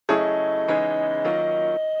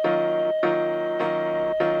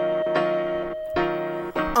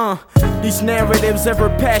These narratives ever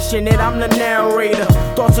passionate, I'm the narrator.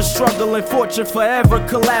 Thoughts of struggle and fortune forever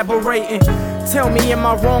collaborating. Tell me, am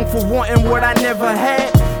I wrong for wanting what I never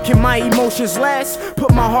had? Can my emotions last?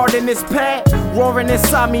 Put my heart in this pad. Roaring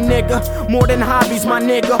inside me, nigga. More than hobbies, my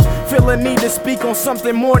nigga. Feel a need to speak on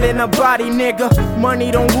something more than a body, nigga.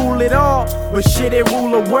 Money don't rule it all, but shit, it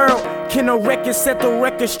rule the world. Can a record set the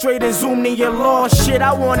record straight and zoom to your lost? Shit,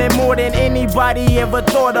 I wanted more than anybody ever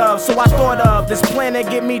thought of. So I thought of this plan to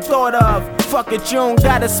get me thought of. Fuck it, you don't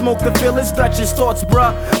gotta smoke to feel it's Dutch's thoughts,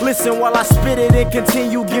 bruh. Listen while I spit it and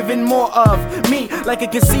continue giving more of me. Like a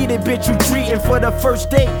conceited bitch you treating for the first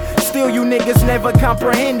date. Still you niggas never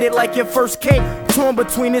comprehend it like your first cake. Torn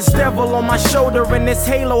between this devil on my shoulder and this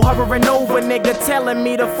halo hovering over. Nigga telling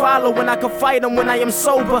me to follow when I can fight him when I am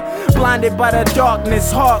sober. Blinded by the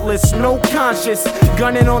darkness, heartless, no conscience.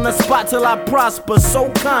 Gunning on the spot till I prosper, so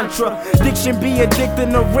contradiction be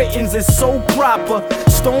addicting to writtens, it's so proper.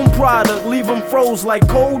 Stone product, leave them froze like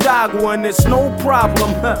cold agua, and it's no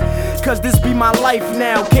problem. Cause this be my life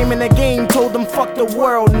now. Came in the game, told them fuck the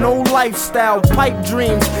world, no lifestyle. Pipe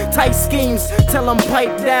dreams, tight schemes, tell them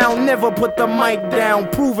pipe down. Never put the mic down,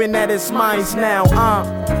 proving that it's mine now.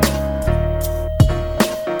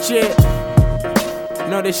 Shit.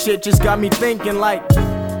 No, this shit just got me thinking like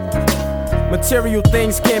material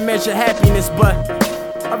things can't measure happiness, but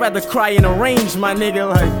I'd rather cry in a range, my nigga,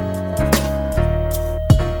 like.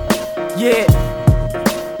 Yeah,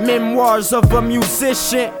 memoirs of a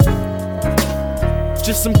musician.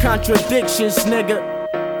 Just some contradictions, nigga.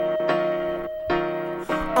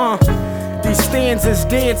 These stanzas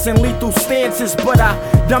dancing lethal stances, but I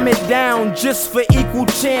dumb it down just for equal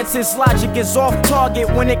chances. Logic is off target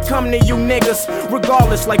when it come to you niggas.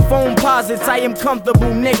 Regardless, like phone posits, I am comfortable,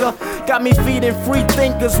 nigga. Got me feeding free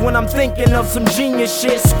thinkers when I'm thinking of some genius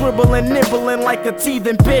shit. Scribbling, nibbling like a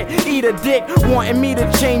teething pit. Eat a dick, wanting me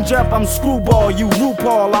to change up. I'm Screwball, you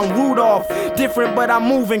RuPaul, I'm Rudolph. Different but I'm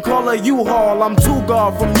moving, call a U-Haul. I'm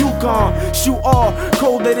Tugar from Yukon. Shoot all,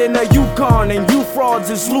 colder than a Yukon. And you frauds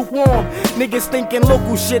is lukewarm. Niggas thinking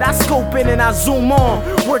local shit, I scope in and I zoom on.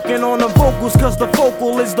 Working on the vocals cause the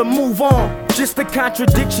focal is the move on. Just a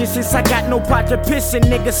contradiction since I got no pot to piss in.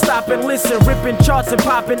 Niggas stop and listen, ripping charts and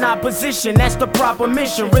popping opposition. That's the proper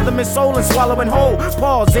mission, rhythm and soul and swallowing whole.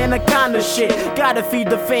 Pause, anaconda shit, gotta feed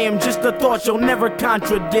the fam, just the thought you'll never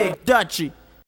contradict. Dutchy.